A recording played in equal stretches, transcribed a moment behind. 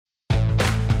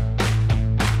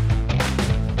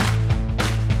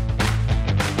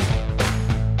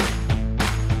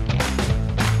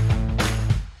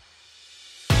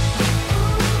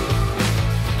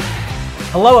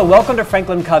Hello and welcome to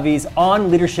Franklin Covey's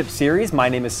On Leadership series. My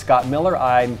name is Scott Miller.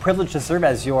 I'm privileged to serve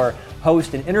as your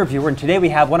host and interviewer, and today we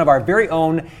have one of our very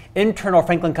own internal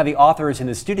Franklin Covey authors in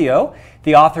the studio,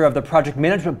 the author of the project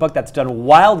management book that's done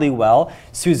wildly well,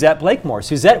 Suzette Blakemore.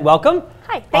 Suzette, welcome.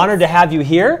 Hi, thanks. Honored to have you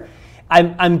here.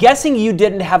 I'm guessing you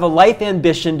didn't have a life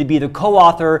ambition to be the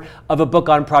co-author of a book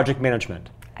on project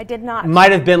management. I did not.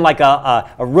 Might have been like a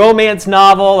romance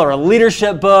novel or a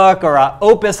leadership book or an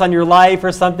opus on your life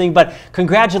or something, but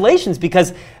congratulations,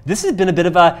 because this has been a bit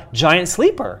of a giant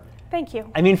sleeper. Thank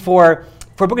you. I mean, for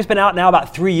a book that's been out now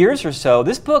about 3 years or so,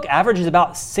 this book averages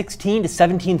about 16,000 to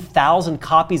 17,000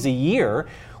 copies a year,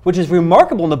 which is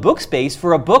remarkable in the book space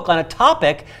for a book on a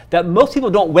topic that most people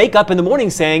don't wake up in the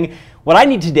morning saying, what I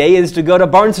need today is to go to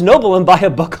Barnes & Noble and buy a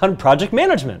book on project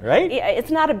management, right? Yeah,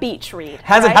 it's not a beach read.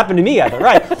 Hasn't happened to me either,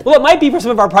 right? Well, it might be for some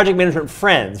of our project management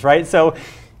friends, right? So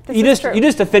you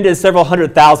just offended several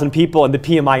 100,000 people in the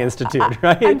PMI Institute,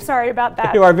 right? I'm sorry about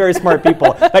that. You are very smart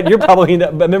people. But you're probably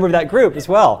a member of that group as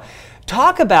well.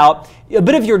 Talk about a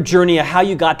bit of your journey of how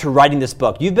you got to writing this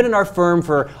book. You've been in our firm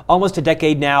for almost a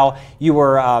decade now. You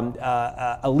were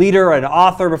a leader, an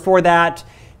author before that.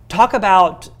 Talk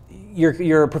about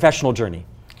your professional journey.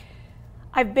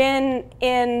 I've been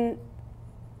in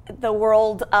the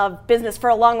world of business for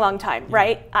a long, long time,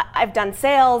 right? I've done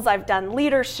sales, I've done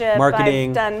leadership, marketing.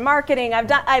 I've done marketing, I've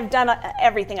done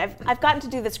everything. I've gotten to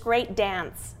do this great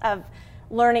dance of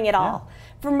learning it all.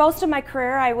 For most of my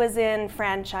career, I was in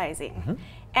franchising. Mm-hmm.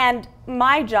 And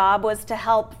my job was to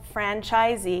help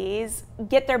franchisees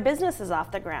get their businesses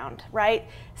off the ground, right?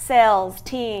 Sales,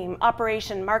 team,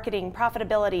 operation, marketing,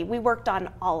 profitability. We worked on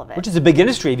all of it. Which is a big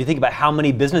industry if you think about how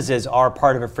many businesses are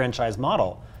part of a franchise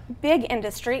model. Big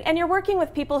industry, and you're working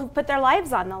with people who put their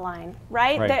lives on the line,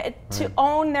 right? To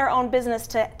own their own business,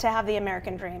 to have the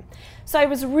American dream. So I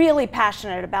was really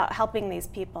passionate about helping these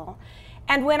people.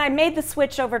 And when I made the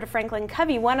switch over to Franklin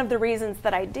Covey, one of the reasons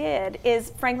that I did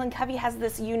is Franklin Covey has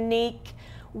this unique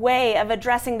way of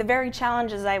addressing the very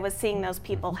challenges I was seeing those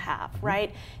people have,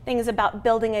 right? Things about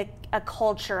building a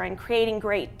culture and creating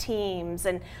great teams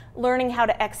and learning how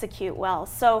to execute well.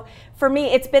 So for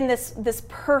me, it's been this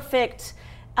perfect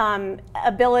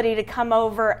ability to come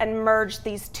over and merge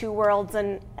these two worlds,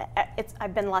 and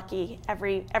I've been lucky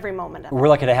every moment of it. We're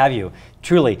lucky to have you,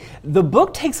 truly. The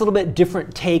book takes a little bit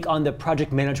different take on the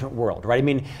project management world, right? I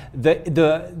mean,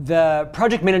 the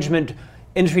project management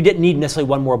industry didn't need necessarily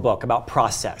one more book about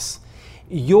process.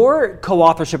 Your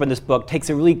co-authorship in this book takes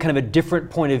a really kind of a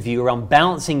different point of view around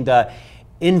balancing the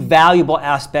invaluable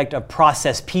aspect of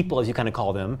process people, as you kind of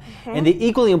call them, and the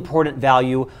equally important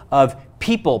value of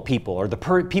people, or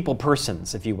the people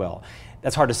persons, if you will.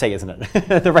 That's hard to say, isn't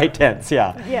it? The right tense,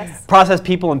 yeah. Yes. Process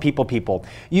people and people.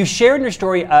 You shared in your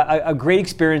story a great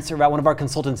experience about one of our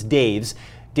consultants,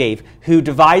 Dave, who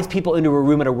divides people into a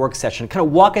room at a work session. Kind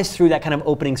of walk us through that kind of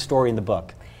opening story in the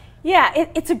book. Yeah,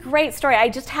 it's a great story. I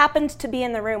just happened to be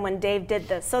in the room when Dave did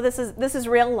this. So this is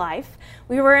real life.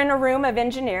 We were in a room of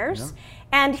engineers,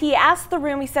 and he asked the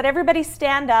room, he said, everybody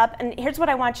stand up, and here's what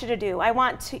I want you to do. I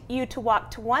want you to walk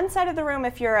to one side of the room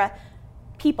if you're a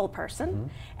people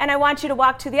person, and I want you to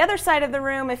walk to the other side of the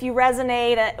room if you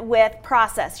resonate with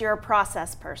process, you're a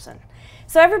process person.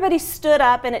 So everybody stood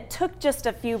up, and it took just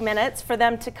a few minutes for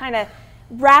them to kind of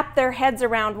wrap their heads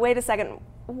around, wait a second,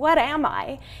 what am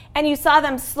I? And you saw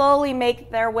them slowly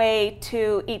make their way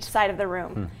to each side of the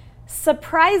room.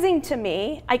 Surprising to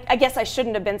me, I guess I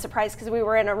shouldn't have been surprised because we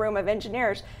were in a room of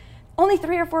engineers, only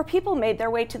 3 or 4 people made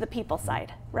their way to the people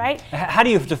side, right? How do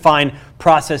you define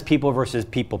process people versus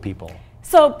people?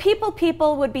 So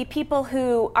people would be people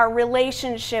who are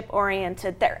relationship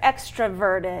oriented, they're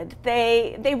extroverted,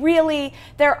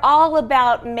 they're all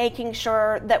about making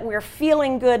sure that we're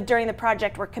feeling good during the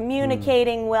project, we're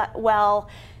communicating well.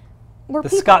 We're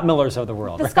people. Scott Millers of the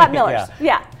world. The right? Scott Millers,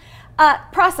 yeah.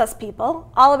 Process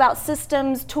people, all about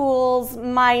systems, tools,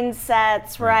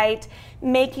 mindsets, right?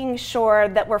 Making sure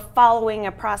that we're following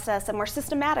a process and we're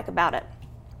systematic about it.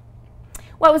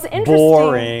 What was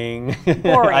interesting...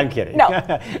 Boring. I'm kidding. No,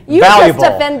 you just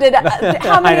offended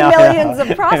how many millions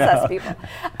of process people.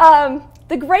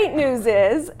 The great news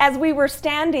is, as we were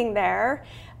standing there,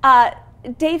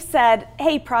 Dave said,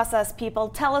 hey, process people,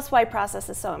 tell us why process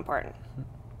is so important.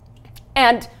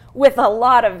 And with a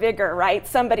lot of vigor, right,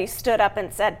 somebody stood up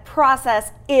and said,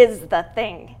 process is the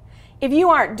thing. If you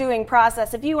aren't doing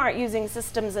process, if you aren't using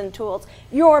systems and tools,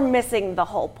 you're missing the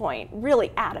whole point,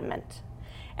 really adamant.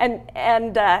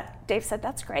 And Dave said,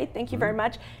 that's great, thank you very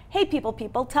much. Hey, people,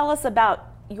 tell us about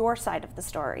your side of the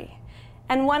story.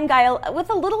 And one guy with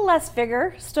a little less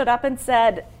vigor stood up and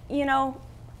said, you know,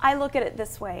 I look at it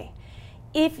this way.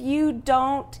 if you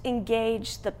don't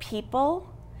engage the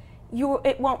people,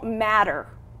 it won't matter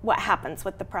what happens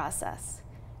with the process.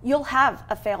 You'll have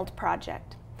a failed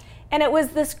project. And it was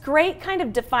this great kind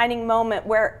of defining moment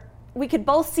where we could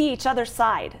both see each other's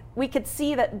side. We could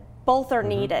see that both are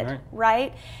needed,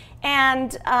 right?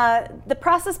 And the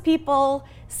process people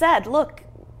said, look,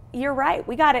 you're right,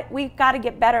 we've got to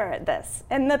get better at this.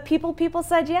 And the people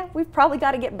said, yeah, we've probably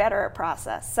got to get better at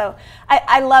process. So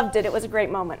I loved it. It was a great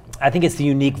moment. I think it's the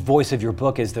unique voice of your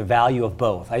book is the value of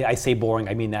both. I say boring,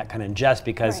 I mean that kind of in jest,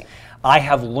 because I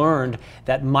have learned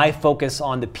that my focus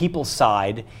on the people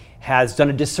side has done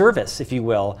a disservice, if you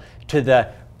will, to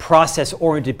the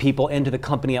process-oriented people into the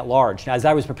company at large. Now, as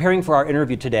I was preparing for our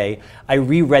interview today, I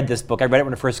reread this book. I read it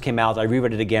when it first came out. I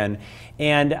reread it again,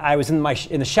 and I was in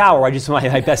the shower. I just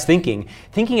my best thinking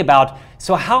about,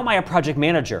 so how am I a project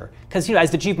manager? Because as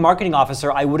the chief marketing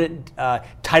officer, I wouldn't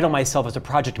title myself as a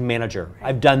project manager.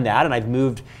 I've done that, and I've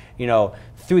moved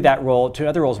through that role to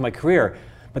other roles in my career.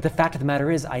 But the fact of the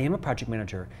matter is, I am a project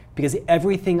manager because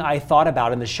everything I thought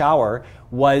about in the shower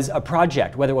was a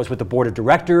project, whether it was with the board of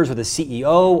directors or the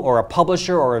CEO or a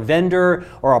publisher or a vendor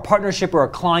or a partnership or a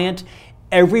client.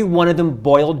 Every one of them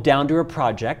boiled down to a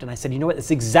project. And I said, you know what,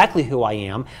 that's exactly who I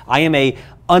am. I am an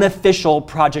unofficial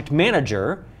project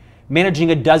manager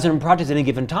managing a dozen projects at any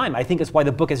given time. I think that's why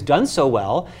the book has done so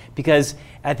well, because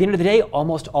at the end of the day,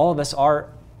 almost all of us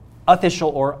are official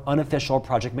or unofficial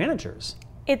project managers.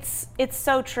 It's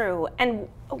so true. And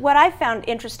what I found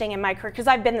interesting in my career, because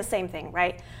I've been the same thing,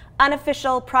 right?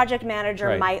 Unofficial project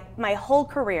manager my whole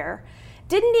career.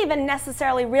 Didn't even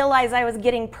necessarily realize I was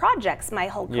getting projects my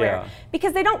whole career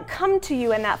because they don't come to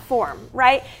you in that form,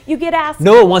 right? You get asked.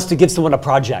 No one wants to give someone a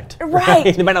project.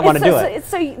 Right. They might not want to do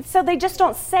it. So they just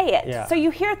don't say it. Yeah. So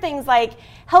you hear things like,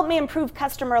 help me improve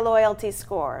customer loyalty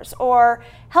scores, or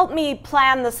help me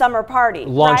plan the summer party.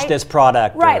 Launch this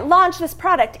product. Right, launch this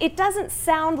product. It doesn't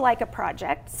sound like a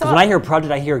project. So when I hear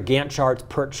project, I hear Gantt charts,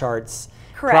 PERT charts,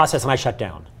 process, and I shut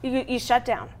down. You shut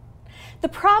down. The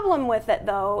problem with it,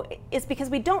 though, is because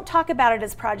we don't talk about it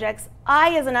as projects.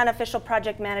 I, as an unofficial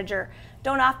project manager,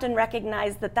 don't often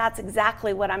recognize that that's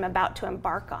exactly what I'm about to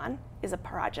embark on, is a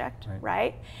project,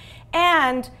 right?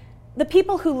 And the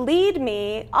people who lead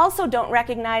me also don't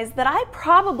recognize that I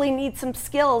probably need some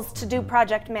skills to do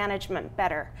project management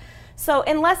better. So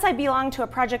unless I belong to a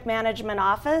project management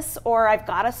office or I've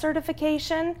got a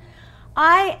certification,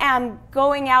 I am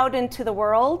going out into the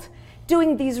world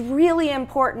doing these really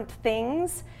important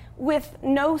things with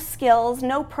no skills,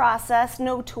 no process,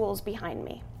 no tools behind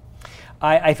me.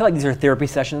 I feel like these are therapy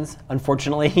sessions,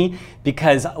 unfortunately,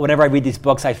 because whenever I read these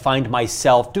books, I find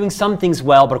myself doing some things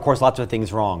well, but of course lots of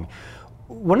things wrong.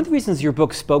 One of the reasons your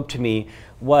book spoke to me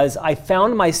was I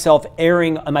found myself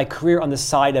erring on my career on the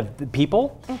side of the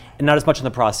people and not as much on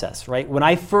the process, right? When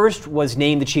I first was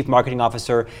named the chief marketing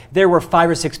officer, there were 5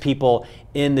 or 6 people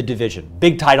in the division,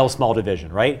 big title, small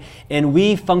division, right? And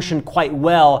we functioned quite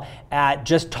well at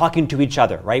just talking to each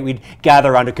other, right? We'd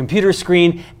gather around a computer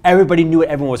screen, everybody knew what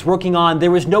everyone was working on,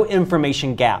 there was no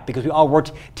information gap because we all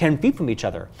worked 10 feet from each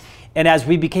other. And as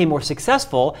we became more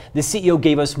successful, the CEO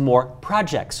gave us more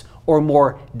projects or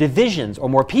more divisions or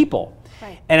more people.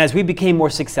 Right. And as we became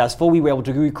more successful, we were able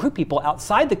to recruit people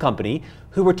outside the company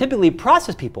who were typically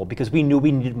process people because we knew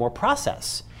we needed more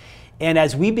process. And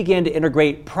as we began to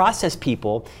integrate process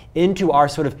people into our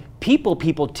sort of people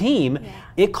team,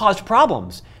 it caused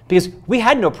problems because we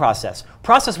had no process.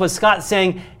 Process was Scott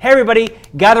saying, hey everybody,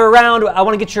 gather around, I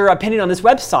want to get your opinion on this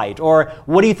website, or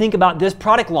what do you think about this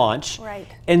product launch? Right.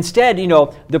 Instead,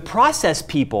 the process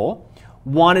people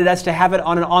wanted us to have it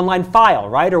on an online file,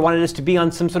 right? Or wanted us to be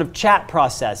on some sort of chat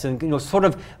process and sort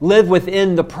of live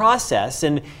within the process.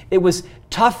 And it was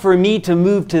tough for me to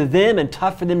move to them and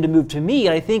tough for them to move to me.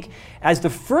 And I think as the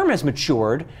firm has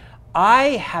matured,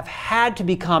 I have had to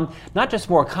become not just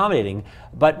more accommodating,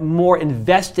 but more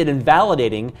invested in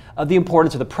validating of the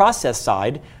importance of the process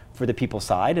side for the people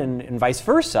side and vice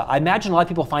versa. I imagine a lot of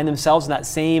people find themselves in that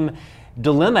same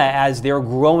dilemma as they're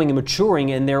growing and maturing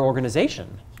in their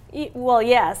organization. Well,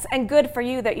 yes, and good for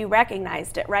you that you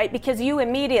recognized it, right? Because you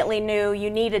immediately knew you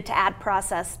needed to add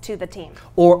process to the team.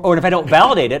 Or if I don't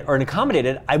validate it or accommodate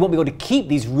it, I won't be able to keep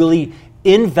these really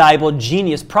invaluable,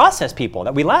 genius process people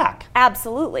that we lack.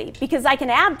 Absolutely, because I can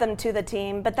add them to the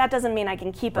team, but that doesn't mean I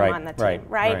can keep them on the team,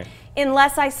 right?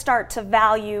 Unless I start to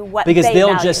value what they value. Because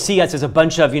they'll just see us as a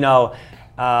bunch of,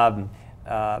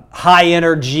 high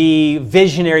energy,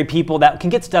 visionary people that can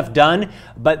get stuff done,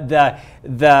 but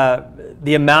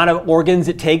the amount of organs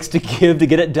it takes to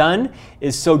get it done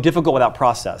is so difficult without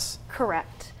process.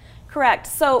 Correct.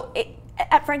 So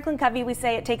at Franklin Covey, we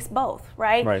say it takes both,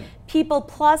 right? Right. People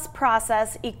plus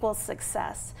process equals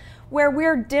success. Where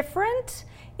we're different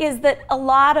is that a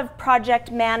lot of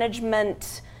project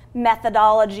management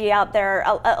methodology out there,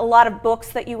 a lot of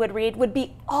books that you would read would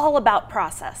be all about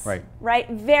process, right?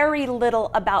 Very little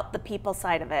about the people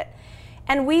side of it.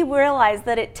 And we realize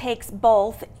that it takes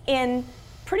both in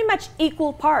pretty much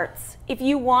equal parts if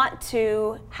you want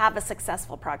to have a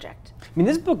successful project. I mean,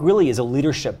 this book really is a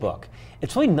leadership book.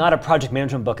 It's really not a project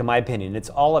management book, in my opinion. It's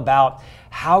all about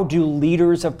how do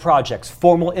leaders of projects,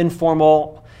 formal,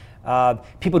 informal,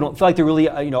 people don't feel like they're really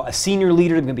a senior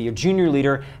leader, they're going to be a junior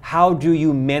leader. How do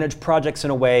you manage projects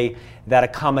in a way that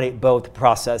accommodate both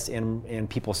process and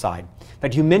people side? In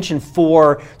fact, you mentioned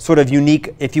 4 sort of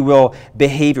unique, if you will,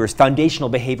 behaviors, foundational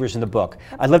behaviors in the book.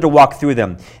 I'd love to walk through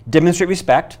them. Demonstrate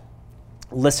respect,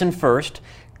 listen first,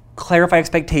 clarify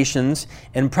expectations,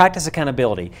 and practice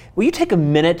accountability. Will you take a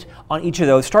minute on each of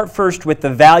those? Start first with the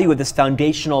value of this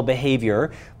foundational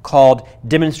behavior called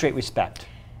demonstrate respect.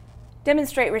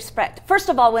 Demonstrate respect. First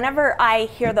of all, whenever I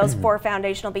hear those 4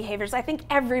 foundational behaviors, I think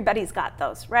everybody's got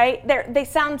those, right? They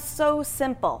sound so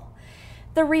simple.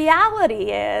 The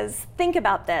reality is, think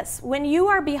about this. When you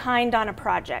are behind on a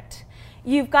project,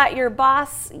 you've got your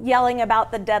boss yelling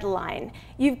about the deadline.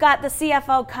 You've got the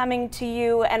CFO coming to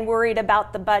you and worried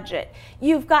about the budget.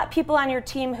 You've got people on your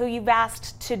team who you've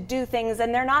asked to do things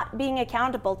and they're not being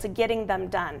accountable to getting them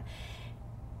done.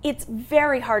 It's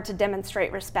very hard to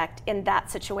demonstrate respect in that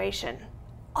situation.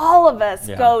 All of us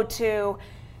go to,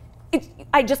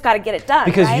 I just got to get it done.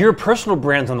 Because right? your personal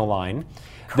brand's on the line,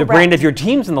 Correct. the brand of your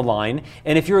team's on the line,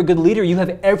 and if you're a good leader, you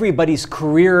have everybody's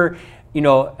career,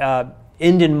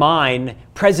 end in mind,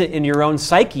 present in your own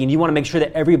psyche, and you want to make sure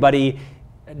that everybody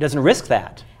doesn't risk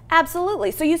that. Absolutely.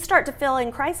 So you start to feel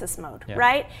in crisis mode,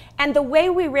 right? And the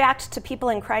way we react to people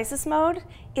in crisis mode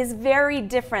is very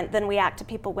different than we act to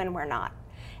people when we're not.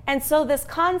 And so this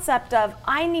concept of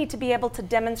I need to be able to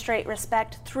demonstrate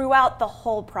respect throughout the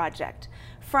whole project,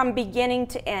 from beginning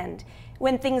to end,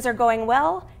 when things are going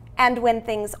well and when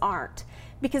things aren't.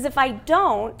 Because if I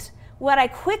don't, what I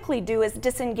quickly do is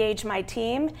disengage my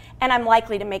team, and I'm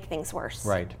likely to make things worse.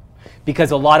 Right. Because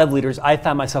a lot of leaders, I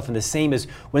found myself in the same, is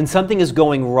when something is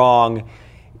going wrong,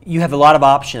 you have a lot of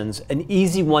options. An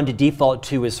easy one to default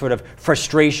to is sort of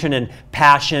frustration and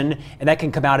passion, and that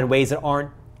can come out in ways that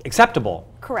aren't acceptable.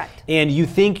 Correct. And you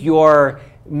think you're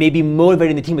maybe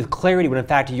motivating the team with clarity when in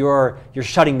fact you're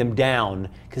shutting them down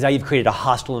because now you've created a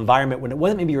hostile environment when it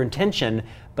wasn't maybe your intention,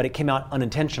 but it came out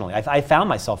unintentionally. I found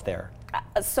myself there.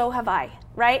 So have I,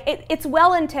 right? It's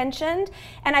well-intentioned,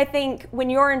 and I think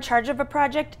when you're in charge of a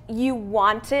project, you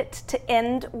want it to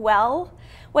end well.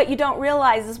 What you don't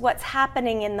realize is what's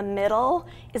happening in the middle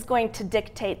is going to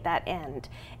dictate that end.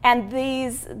 And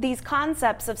these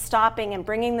concepts of stopping and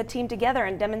bringing the team together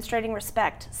and demonstrating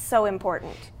respect, so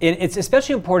important. And it's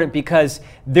especially important because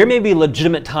there may be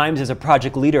legitimate times as a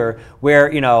project leader where,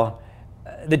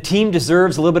 the team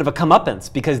deserves a little bit of a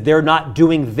comeuppance because they're not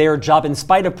doing their job in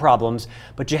spite of problems,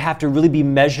 but you have to really be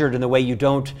measured in the way you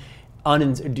don't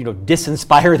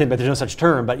disinspire them, but there's no such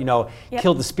term, but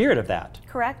kill the spirit of that.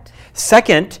 Correct.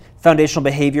 Second foundational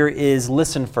behavior is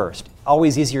listen first.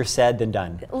 Always easier said than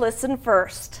done. Listen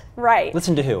first, right.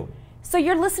 Listen to who? So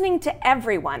you're listening to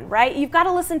everyone, right? You've got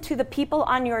to listen to the people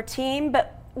on your team,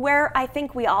 but where I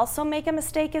think we also make a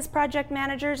mistake as project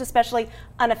managers, especially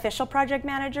unofficial project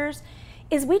managers,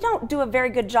 is we don't do a very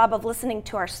good job of listening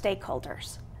to our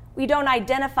stakeholders. We don't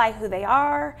identify who they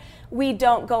are. We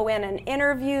don't go in and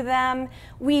interview them.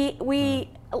 We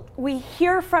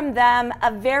hear from them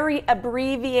a very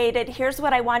abbreviated, here's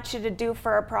what I want you to do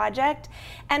for a project.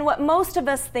 And what most of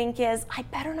us think is, I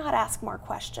better not ask more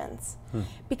questions.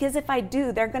 Because if I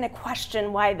do, they're going to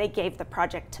question why they gave the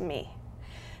project to me.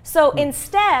 So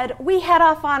instead, we head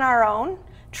off on our own,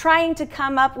 trying to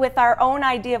come up with our own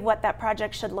idea of what that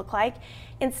project should look like,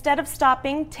 instead of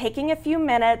stopping, taking a few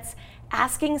minutes,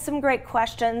 asking some great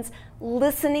questions,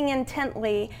 listening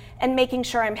intently, and making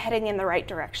sure I'm heading in the right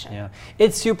direction. Yeah,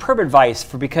 it's superb advice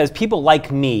because people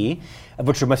like me, of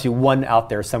which there must be one out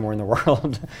there somewhere in the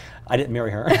world. I didn't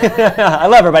marry her. I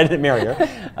love her, but I didn't marry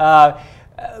her.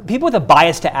 People with a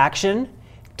bias to action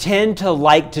tend to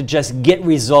like to just get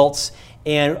results.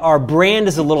 And our brand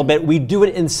is a little bit, we do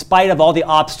it in spite of all the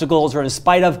obstacles or in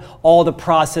spite of all the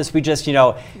process. We just,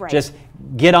 just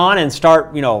get on and start,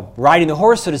 riding the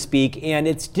horse, so to speak. And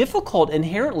it's difficult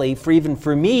inherently even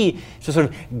for me to sort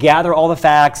of gather all the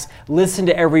facts, listen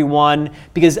to everyone,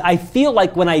 because I feel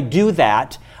like when I do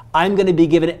that, I'm going to be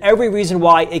given every reason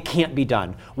why it can't be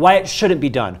done, why it shouldn't be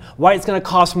done, why it's going to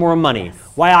cost more money,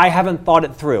 why I haven't thought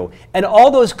it through. And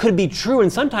all those could be true.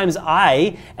 And sometimes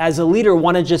I, as a leader,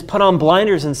 want to just put on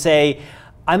blinders and say,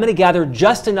 I'm going to gather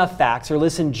just enough facts or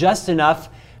listen just enough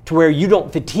to where you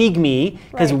don't fatigue me,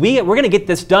 because we're going to get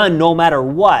this done no matter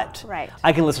what. Right.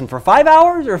 I can listen for 5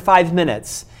 hours or 5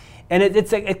 minutes. And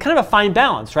it's kind of a fine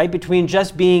balance, right, between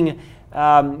just being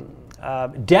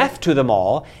deaf to them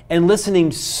all and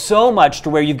listening so much to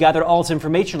where you've gathered all this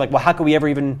information, like, well, how can we ever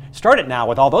even start it now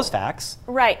with all those facts?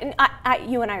 Right,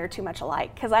 and you and I are too much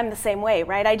alike, because I'm the same way,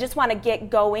 right? I just want to get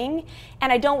going,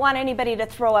 and I don't want anybody to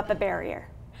throw up a barrier.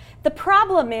 The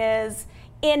problem is,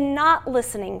 in not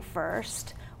listening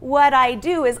first, what I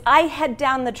do is I head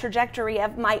down the trajectory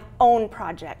of my own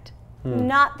project,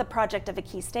 not the project of a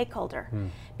key stakeholder,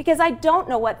 because I don't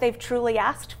know what they've truly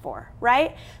asked for,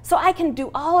 right? So I can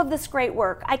do all of this great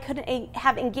work. I could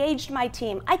have engaged my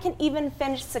team. I can even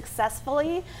finish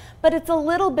successfully, but it's a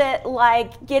little bit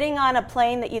like getting on a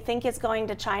plane that you think is going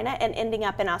to China and ending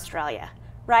up in Australia,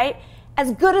 right?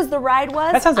 As good as the ride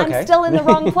was, that sounds okay. I'm still in the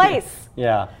wrong place.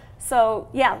 Yeah. So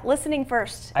yeah, listening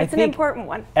first. It's an important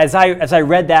one. As I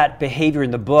read that behavior in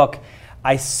the book,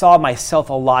 I saw myself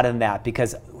a lot in that,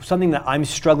 because something that I'm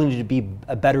struggling to be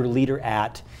a better leader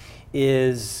at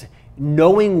is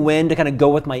knowing when to kind of go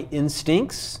with my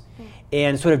instincts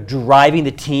and sort of driving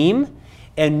the team,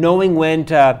 and knowing when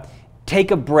to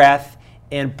take a breath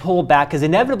and pull back, because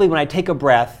inevitably when I take a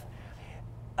breath,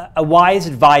 a wise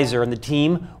advisor on the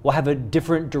team will have a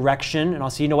different direction, and I'll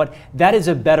say, you know what, that is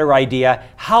a better idea.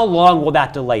 How long will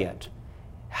that delay it?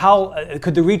 How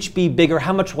could the reach be bigger?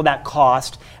 How much will that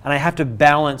cost? And I have to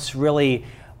balance really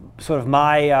sort of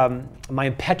my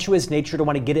impetuous nature to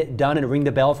want to get it done and ring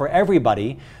the bell for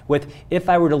everybody with, if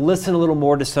I were to listen a little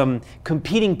more to some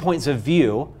competing points of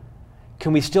view,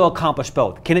 can we still accomplish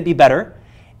both? Can it be better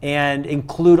and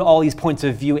include all these points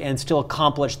of view and still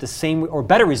accomplish the same or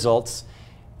better results,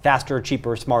 faster,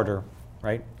 cheaper, smarter,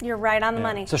 right? You're right on the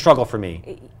money. It's a struggle for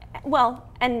me. Well,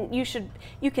 and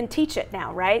you can teach it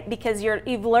now, right? Because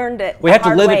you've learned it. We have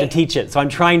to live it to teach it, so I'm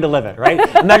trying to live it, right?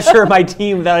 I'm not sure my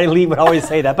team that I lead would always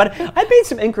say that, but I made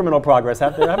some incremental progress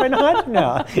out there, have I not?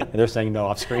 No. They're saying no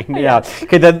off screen. Yeah.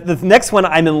 Okay, the next one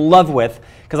I'm in love with,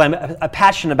 because I'm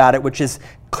passionate about it, which is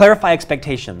clarify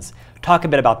expectations. Talk a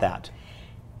bit about that.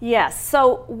 Yes,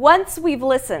 so once we've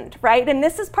listened, right, and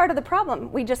this is part of the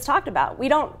problem we just talked about. We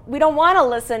don't want to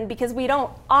listen because we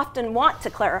don't often want to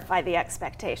clarify the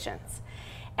expectations.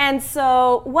 And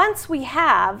so once we've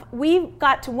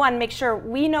got to, one, make sure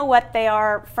we know what they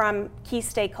are from key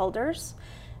stakeholders,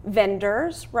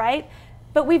 vendors, right?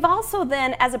 But we've also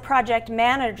then, as a project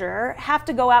manager, have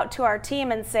to go out to our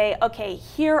team and say, okay,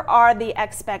 here are the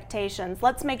expectations.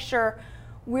 Let's make sure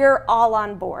we're all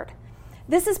on board.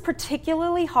 This is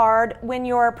particularly hard when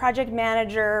you're a project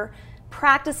manager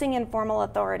practicing informal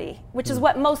authority, which is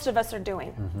what most of us are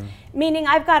doing. Meaning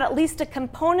I've got at least a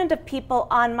component of people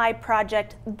on my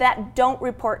project that don't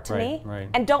report to me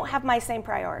and don't have my same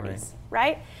priorities,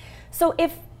 right? So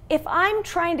if I'm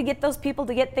trying to get those people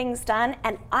to get things done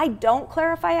and I don't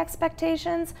clarify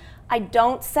expectations, I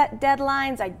don't set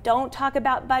deadlines, I don't talk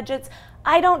about budgets,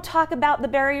 I don't talk about the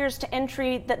barriers to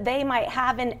entry that they might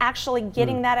have in actually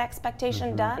getting that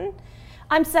expectation done,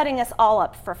 I'm setting us all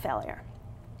up for failure.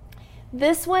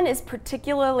 This one is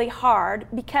particularly hard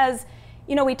because,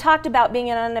 you know, we talked about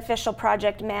being an unofficial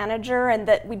project manager and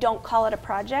that we don't call it a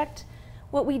project.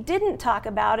 What we didn't talk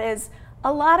about is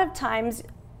a lot of times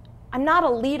I'm not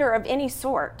a leader of any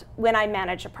sort when I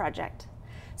manage a project.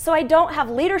 So I don't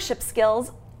have leadership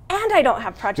skills and I don't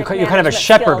have project management skills. You're kind of a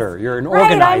shepherder. You're an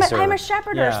organizer. I'm a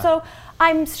shepherder. Yeah. So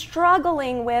I'm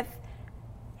struggling with,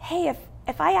 hey,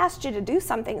 if I asked you to do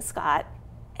something, Scott,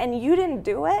 and you didn't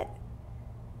do it,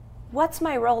 what's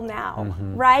my role now,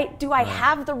 right? Do I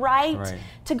have the right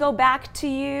to go back to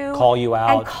you? Call you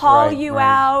out. And call you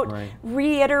out,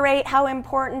 reiterate how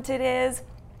important it is.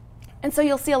 And so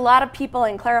you'll see a lot of people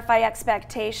in clarify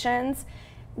expectations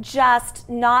just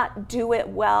not do it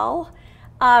well.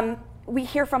 We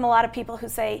hear from a lot of people who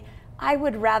say, I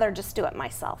would rather just do it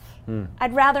myself.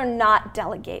 I'd rather not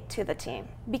delegate to the team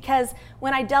because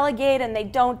when I delegate and they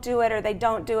don't do it or they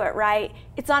don't do it right,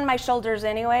 it's on my shoulders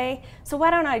anyway. So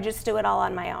why don't I just do it all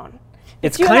on my own?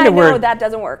 It's kind of where that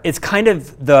doesn't work. It's kind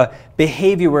of the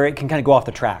behavior where it can kind of go off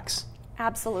the tracks.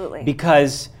 Absolutely.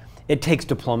 Because it takes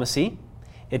diplomacy,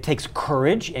 it takes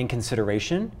courage and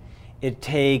consideration. It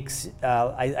takes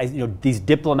these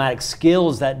diplomatic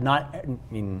skills that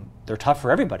they're tough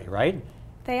for everybody, right?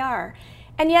 They are.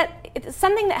 And yet, it's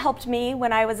something that helped me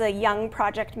when I was a young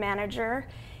project manager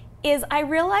is I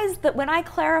realized that when I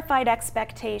clarified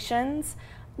expectations,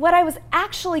 what I was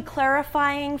actually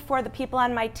clarifying for the people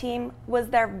on my team was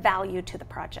their value to the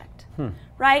project,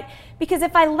 right? Because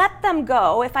if I let them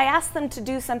go, if I asked them to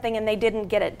do something and they didn't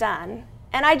get it done,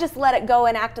 and I just let it go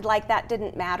and acted like that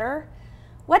didn't matter,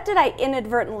 what did I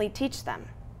inadvertently teach them?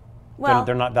 Well,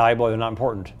 they're not valuable, they're not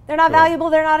important. They're not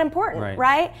valuable, they're not important, Right.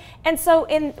 right? And so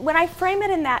when I frame it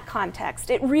in that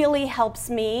context, it really helps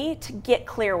me to get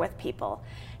clear with people,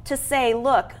 to say,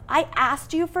 look, I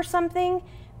asked you for something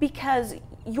because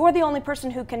you're the only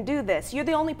person who can do this. You're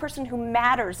the only person who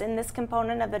matters in this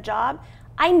component of the job.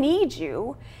 I need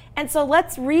you. And so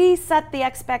let's reset the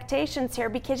expectations here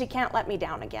because you can't let me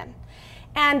down again.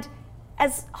 And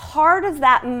as hard as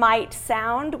that might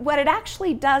sound, what it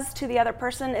actually does to the other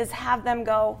person is have them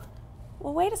go,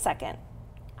 well, wait a second,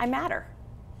 I matter.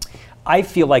 I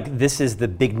feel like this is the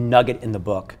big nugget in the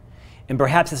book. And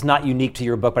perhaps it's not unique to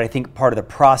your book, but I think part of the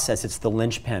process, it's the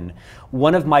linchpin.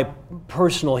 One of my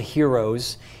personal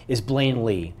heroes is Blaine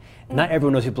Lee. Not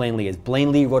everyone knows who Blaine Lee is.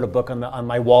 Blaine Lee wrote a book on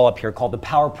my wall up here called The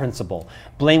Power Principle.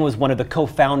 Blaine was one of the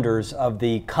co-founders of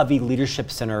the Covey Leadership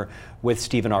Center with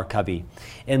Stephen R. Covey.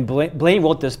 And Blaine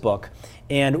wrote this book.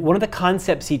 And one of the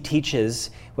concepts he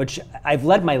teaches, which I've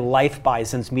led my life by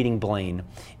since meeting Blaine,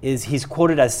 is he's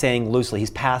quoted as saying loosely,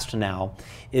 he's passed now,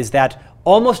 is that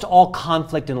almost all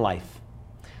conflict in life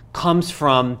comes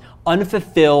from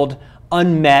unfulfilled,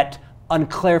 unmet,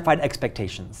 unclarified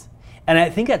expectations. And I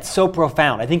think that's so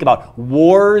profound. I think about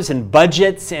wars and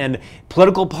budgets and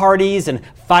political parties and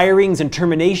firings and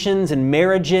terminations and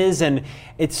marriages, and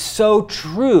it's so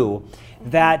true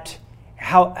that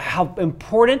how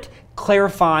important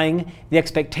clarifying the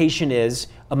expectation is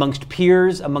amongst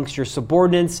peers, amongst your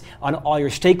subordinates, on all your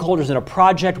stakeholders in a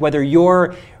project, whether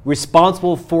you're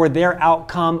responsible for their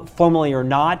outcome formally or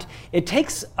not. It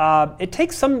takes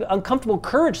some uncomfortable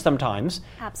courage sometimes,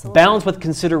 Absolutely. balanced with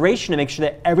consideration to make sure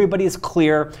that everybody is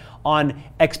clear on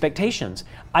expectations.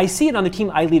 I see it on the team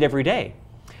I lead every day.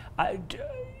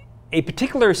 A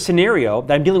particular scenario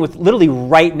that I'm dealing with literally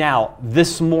right now,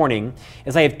 this morning,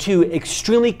 is I have two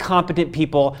extremely competent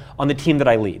people on the team that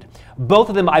I lead. Both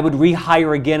of them I would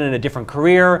rehire again in a different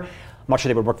career. I'm not sure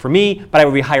they would work for me, but I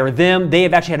would rehire them. They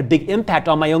have actually had a big impact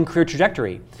on my own career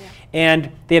trajectory. Yeah.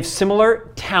 And they have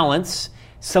similar talents,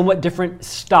 somewhat different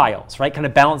styles, right? Kind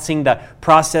of balancing the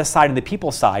process side and the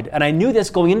people side. And I knew this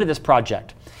going into this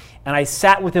project. And I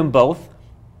sat with them both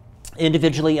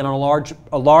individually and on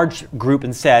a large group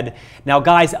and said, now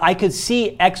guys, I could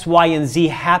see X, Y, and Z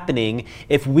happening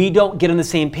if we don't get on the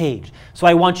same page. So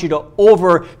I want you to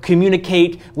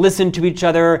over-communicate, listen to each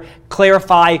other,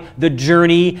 clarify the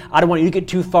journey. I don't want you to get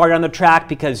too far down the track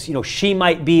because she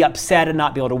might be upset and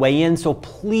not be able to weigh in. So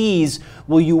please,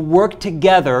 will you work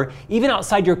together, even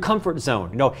outside your comfort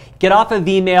zone? Get off of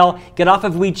email, get off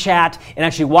of WeChat, and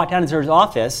actually walk down to his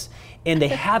office. And they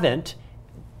haven't,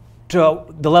 to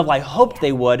the level I hoped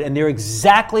they would, and they're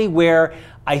exactly where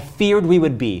I feared we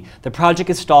would be. The project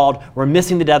is stalled, we're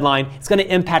missing the deadline, it's going to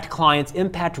impact clients,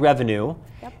 impact revenue,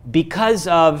 because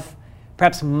of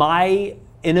perhaps my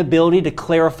inability to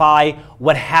clarify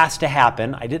what has to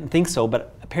happen. I didn't think so,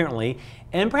 but apparently,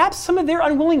 and perhaps some of their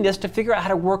unwillingness to figure out how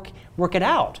to work it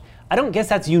out. I don't guess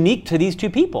that's unique to these two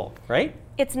people, right?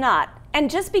 It's not. And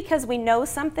just because we know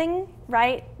something,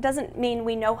 right, doesn't mean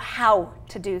we know how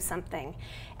to do something.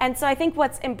 And so I think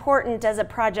what's important as a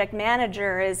project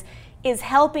manager is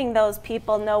helping those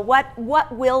people know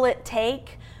what will it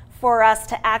take for us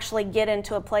to actually get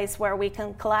into a place where we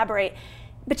can collaborate.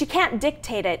 But you can't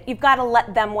dictate it. You've got to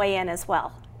let them weigh in as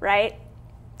well, right?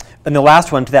 And the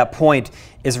last one to that point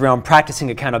is around practicing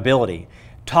accountability.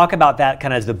 Talk about that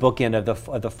kind of as the bookend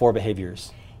of the four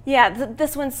behaviors. Yeah,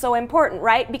 this one's so important,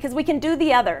 right? Because we can do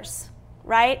the others,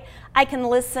 right? I can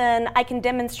listen, I can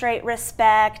demonstrate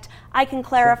respect, I can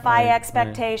clarify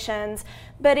expectations,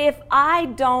 but if I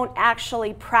don't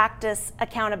actually practice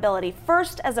accountability,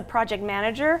 first as a project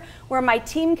manager, where my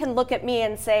team can look at me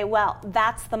and say, well,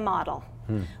 that's the model.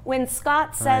 When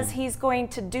Scott says he's going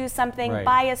to do something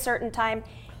by a certain time,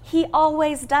 he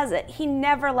always does it. He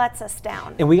never lets us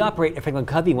down. And we operate at Franklin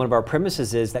Covey, one of our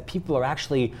premises is that people are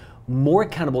actually more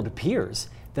accountable to peers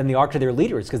than they are to their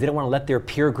leaders because they don't want to let their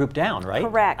peer group down, right?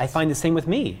 Correct. I find the same with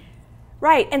me.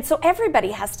 Right, and so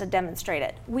everybody has to demonstrate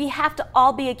it. We have to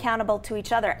all be accountable to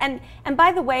each other. And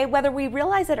by the way, whether we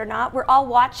realize it or not, we're all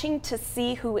watching to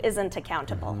see who isn't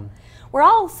accountable. We're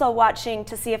also watching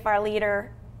to see if our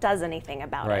leader does anything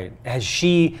about it. Right. Has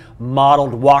she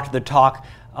modeled, walked the talk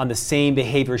on the same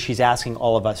behavior she's asking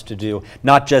all of us to do,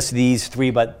 not just these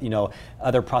 3, but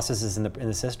other processes in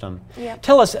the system. Yep.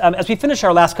 Tell us, as we finish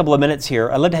our last couple of minutes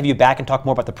here, I'd love to have you back and talk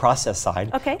more about the process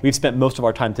side. Okay. We've spent most of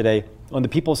our time today on the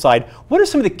people side. What are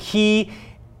some of the key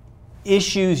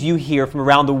issues you hear from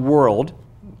around the world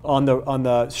on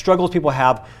the struggles people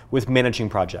have with managing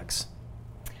projects?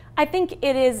 I think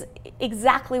it is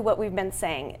exactly what we've been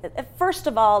saying. First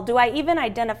of all, do I even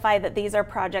identify that these are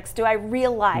projects? Do I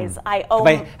realize I own...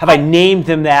 Have I named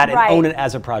them that and right, own it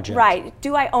as a project? Right.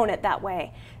 Do I own it that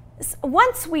way?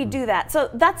 Once we do that,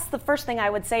 so that's the first thing I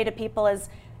would say to people is,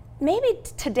 maybe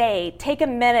today, take a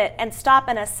minute and stop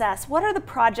and assess what are the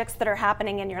projects that are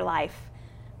happening in your life,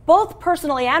 both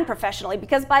personally and professionally,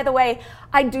 because by the way,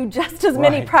 I do just as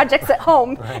many projects at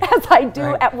home as I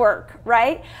do at work,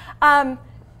 right?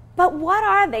 But what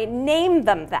are they? Name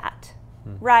them that,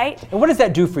 right? And what does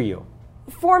that do for you?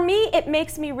 For me, it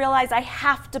makes me realize I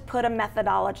have to put a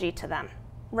methodology to them,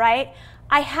 right?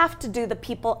 I have to do the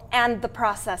people and the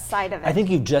process side of it. I think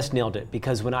you've just nailed it,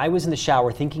 because when I was in the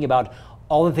shower thinking about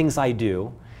all the things I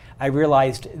do, I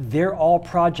realized they're all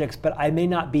projects, but I may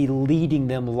not be leading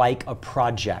them like a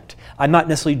project. I'm not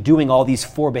necessarily doing all these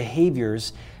 4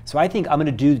 behaviors. So I think I'm going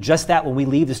to do just that when we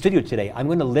leave the studio today. I'm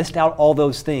going to list out all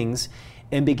those things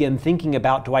and begin thinking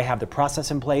about, do I have the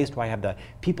process in place? Do I have the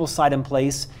people side in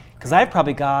place? Because I've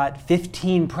probably got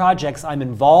 15 projects I'm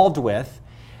involved with,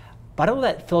 but I don't know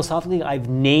that philosophically I've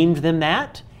named them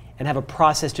that and have a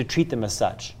process to treat them as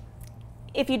such.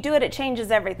 If you do it, it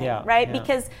changes everything, right? Yeah.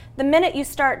 Because the minute you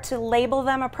start to label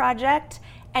them a project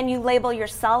and you label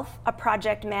yourself a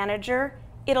project manager,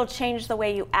 it'll change the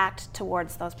way you act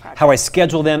towards those projects. How I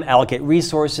schedule them, allocate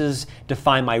resources,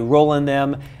 define my role in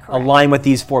them, align with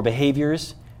these 4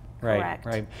 behaviors. Right,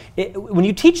 right. When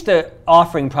you teach the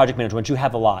offering project management, you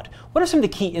have a lot. What are some of the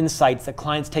key insights that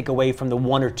clients take away from the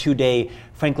 1 or 2 day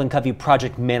Franklin Covey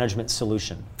project management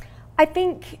solution? I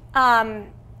think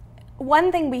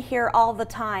one thing we hear all the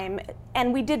time,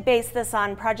 and we did base this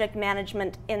on Project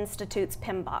Management Institute's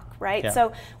PMBOK, right? Yeah.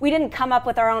 So we didn't come up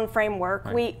with our own framework.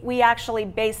 Right. We actually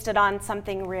based it on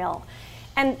something real.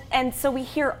 And so we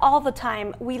hear all the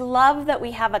time, we love that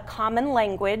we have a common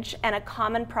language and a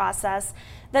common process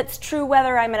that's true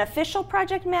whether I'm an official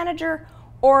project manager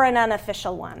or an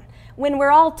unofficial one. When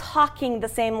we're all talking the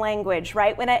same language,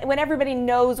 right? When everybody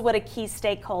knows what a key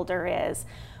stakeholder is,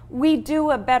 we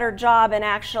do a better job in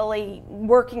actually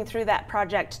working through that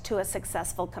project to a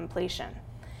successful completion.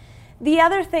 The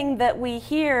other thing that we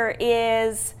hear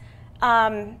is,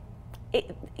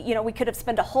 we could have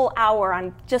spent a whole hour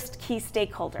on just key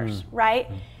stakeholders, right?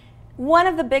 One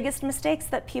of the biggest mistakes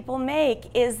that people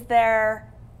make is their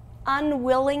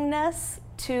unwillingness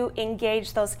to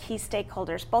engage those key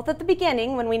stakeholders, both at the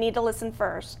beginning when we need to listen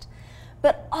first,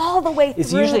 but all the way through the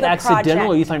project. Is it usually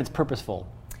accidental, or you find it's purposeful?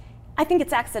 I think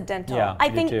it's accidental. Yeah, I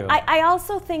think I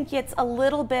also think it's a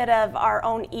little bit of our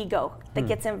own ego that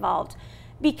gets involved,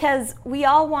 because we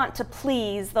all want to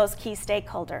please those key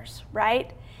stakeholders,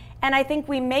 right? And I think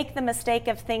we make the mistake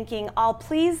of thinking I'll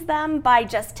please them by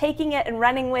just taking it and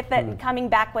running with it and coming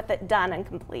back with it done and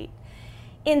complete.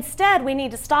 Instead, we need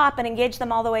to stop and engage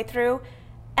them all the way through,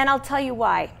 and I'll tell you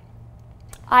why.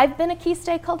 I've been a key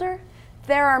stakeholder.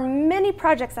 There are many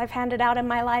projects I've handed out in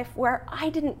my life where I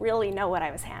didn't really know what I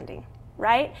was handing,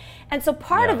 right? And so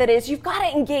part of it is you've got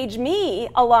to engage me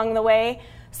along the way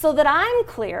so that I'm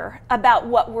clear about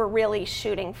what we're really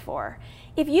shooting for.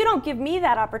 If you don't give me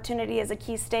that opportunity as a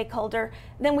key stakeholder,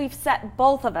 then we've set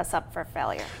both of us up for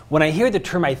failure. When I hear the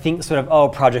term, I think sort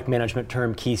of, project management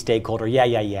term, key stakeholder,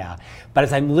 yeah. But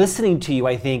as I'm listening to you,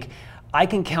 I think, I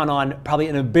can count on probably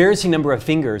an embarrassing number of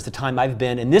fingers the time I've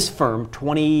been in this firm,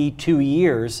 22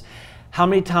 years, how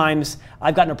many times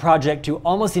I've gotten a project to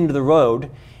almost the end of the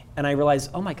road and I realize,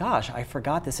 oh my gosh, I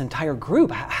forgot this entire group.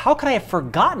 How could I have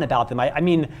forgotten about them? I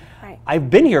mean, I've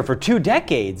been here for 2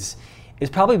 decades.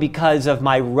 It's probably because of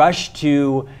my rush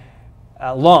to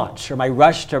launch, or my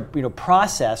rush to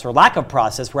process, or lack of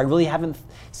process, where I really haven't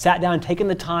sat down and taken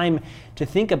the time to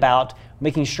think about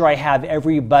making sure I have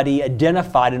everybody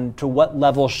identified and to what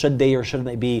level should they or shouldn't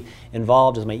they be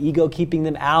involved. Is my ego keeping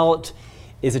them out?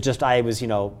 Is it just I was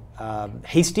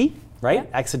hasty, right?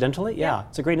 Accidentally? Yeah,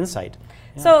 it's a great insight.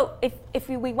 Yeah. So if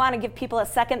we want to give people a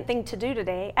second thing to do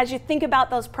today, as you think about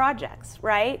those projects,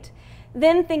 right?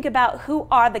 Then think about who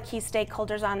are the key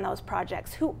stakeholders on those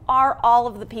projects. Who are all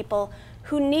of the people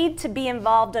who need to be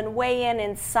involved and weigh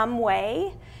in some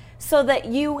way so that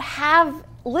you have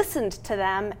listened to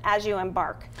them as you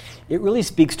embark. It really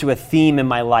speaks to a theme in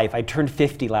my life. I turned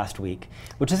 50 last week,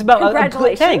 which is about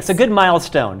Congratulations. a good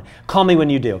milestone. Call me when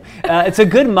you do. It's a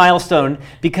good milestone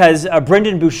because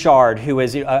Brendan Bouchard, who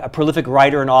is a prolific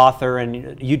writer and author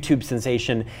and YouTube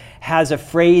sensation, has a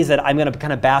phrase that I'm going to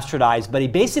kind of bastardize, but he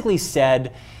basically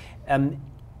said,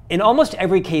 in almost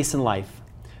every case in life,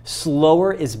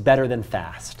 slower is better than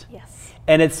fast. Yes.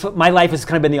 And my life has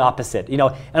kind of been the opposite. In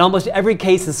almost every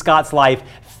case in Scott's life,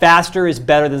 faster is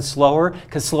better than slower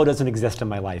because slow doesn't exist in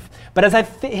my life. But as I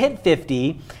hit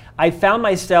 50, I found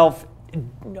myself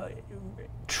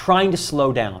trying to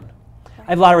slow down. I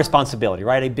have a lot of responsibility,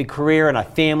 right? A big career and a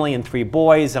family and 3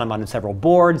 boys, and I'm on several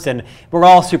boards, and we're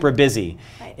all super busy.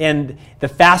 Right. And the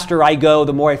faster I go,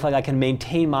 the more I feel like I can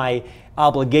maintain my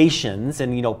obligations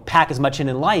and pack as much in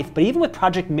life. But even with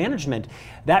project management,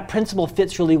 that principle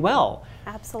fits really well.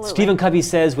 Absolutely. Stephen Covey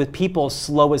says with people,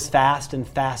 slow is fast and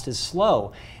fast is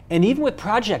slow. And even with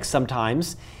projects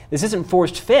sometimes, this isn't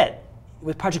forced fit.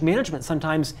 With project management,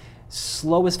 sometimes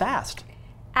slow is fast.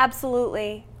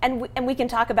 Absolutely. And we can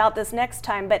talk about this next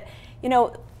time, but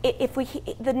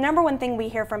the number one thing we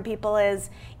hear from people is,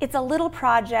 it's a little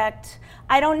project.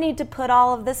 I don't need to put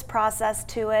all of this process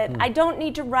to it. I don't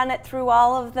need to run it through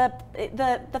all of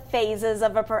the phases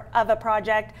of a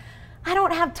project. I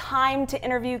don't have time to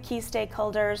interview key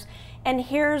stakeholders. And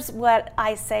here's what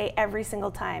I say every single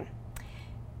time.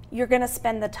 You're going to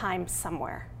spend the time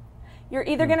somewhere. You're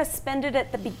either going to spend it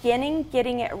at the beginning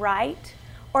getting it right,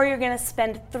 or you're going to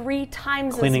spend 3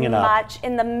 times as much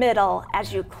in the middle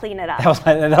as you clean it up.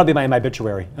 That'll be my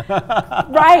obituary.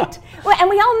 Right. Well, and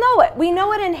we all know it. We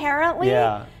know it inherently.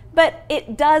 Yeah. But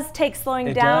it does take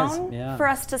slowing down for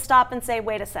us to stop and say,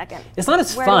 wait a second. It's not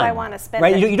as fun. Where do I want to spend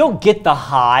right? it? You don't get the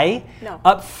high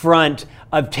up front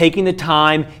of taking the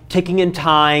time, ticking and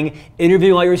tying,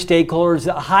 interviewing all your stakeholders.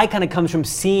 The high kind of comes from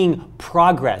seeing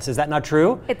progress. Is that not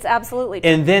true? It's absolutely true.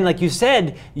 And then, like you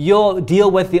said, you'll deal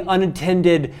with the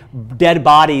unintended dead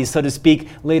bodies, so to speak,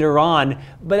 later on.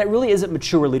 But it really isn't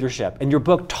mature leadership. And your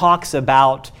book talks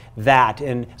about that.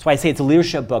 And that's why I say it's a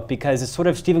leadership book, because it's sort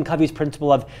of Stephen Covey's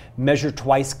principle of measure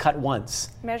twice, cut once.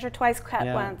 Measure twice, cut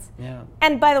once. Yeah.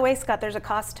 And by the way, Scott, there's a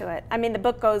cost to it. I mean, the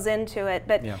book goes into it,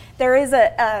 but there is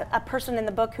a person in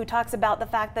the book who talks about the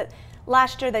fact that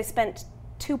last year they spent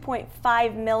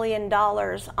 $2.5 million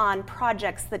on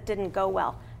projects that didn't go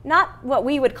well. Not what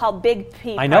we would call big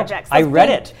P projects. I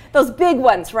read it. Those big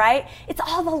ones, right? It's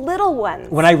all the little ones.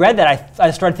 When I read that,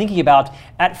 I started thinking about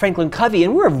at Franklin Covey,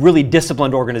 and we're a really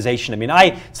disciplined organization. I mean,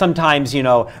 I sometimes,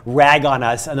 rag on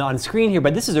us on screen here,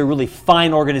 but this is a really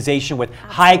fine organization with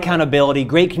high accountability,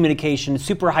 great communication,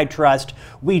 super high trust.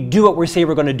 We do what we say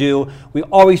we're going to do. We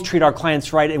always treat our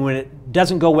clients right, and when it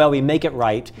doesn't go well, we make it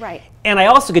right. Right. And I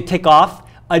also could tick off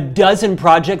a dozen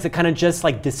projects that kind of just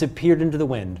disappeared into the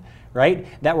wind. Right?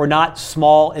 That were not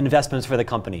small investments for the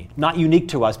company, not unique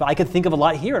to us, but I could think of a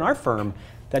lot here in our firm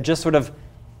that just sort of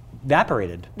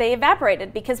evaporated. They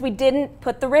evaporated because we didn't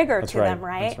put the rigor to them,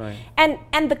 right? That's right.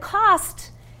 And the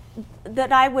cost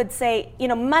that I would say,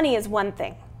 money is one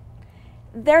thing.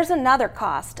 There's another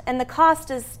cost, and the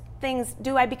cost is things.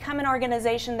 Do I become an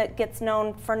organization that gets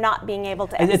known for not being able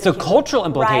to execute? It's a cultural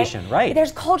implication, right?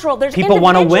 There's cultural. There's people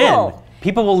want to individual. win.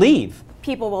 People will leave.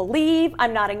 People will leave,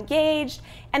 I'm not engaged.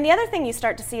 And the other thing you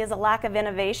start to see is a lack of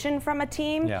innovation from a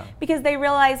team because they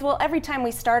realize, well, every time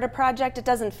we start a project, it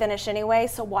doesn't finish anyway,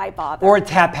 so why bother? Or it's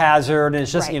haphazard, and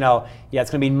it's just, it's going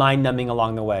to be mind-numbing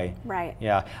along the way. Right.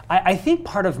 Yeah. I think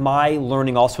part of my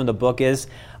learning also in the book is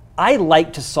I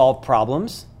like to solve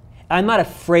problems. I'm not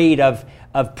afraid of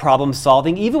problem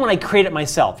solving, even when I create it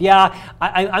myself.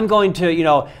 I'm going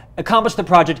to, accomplish the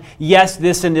project. Yes,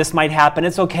 this and this might happen.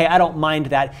 It's okay. I don't mind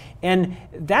that. And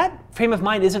that frame of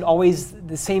mind isn't always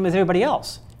the same as everybody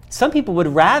else. Some people would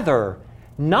rather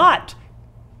not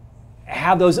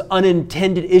have those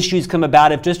unintended issues come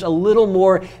about if just a little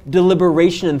more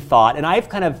deliberation and thought. And I've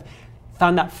kind of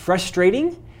found that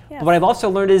frustrating. Yes. But what I've also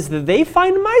learned is that they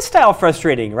find my style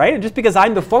frustrating, right? And just because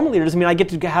I'm the formal leader doesn't mean I get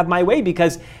to have my way,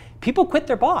 because people quit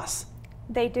their boss.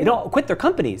 They do. They don't quit their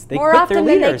companies. They More quit their leaders.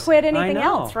 More often than they quit anything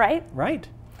else, right? Right.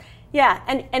 Yeah,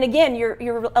 and again,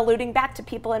 you're alluding back to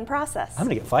people in process. I'm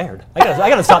gonna get fired. I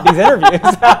gotta stop these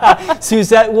interviews.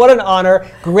 Suzette, what an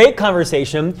honor. Great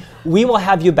conversation. We will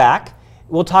have you back.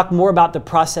 We'll talk more about the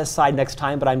process side next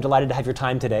time, but I'm delighted to have your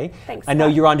time today. Thanks. I know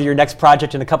you're on to your next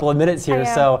project in a couple of minutes here,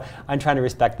 so I'm trying to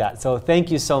respect that. So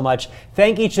thank you so much.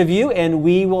 Thank each of you, and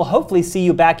we will hopefully see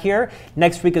you back here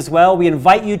next week as well. We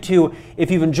invite you to,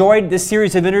 if you've enjoyed this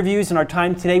series of interviews and our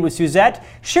time today with Suzette,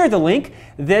 share the link.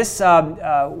 This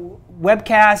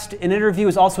webcast, an interview,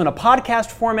 is also in a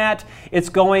podcast format. It's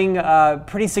going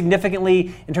pretty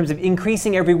significantly in terms of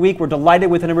increasing every week. We're delighted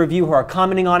with a number of you who are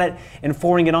commenting on it and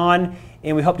forwarding it on.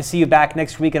 And we hope to see you back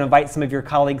next week and invite some of your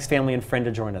colleagues, family, and friends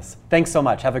to join us. Thanks so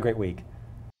much. Have a great week.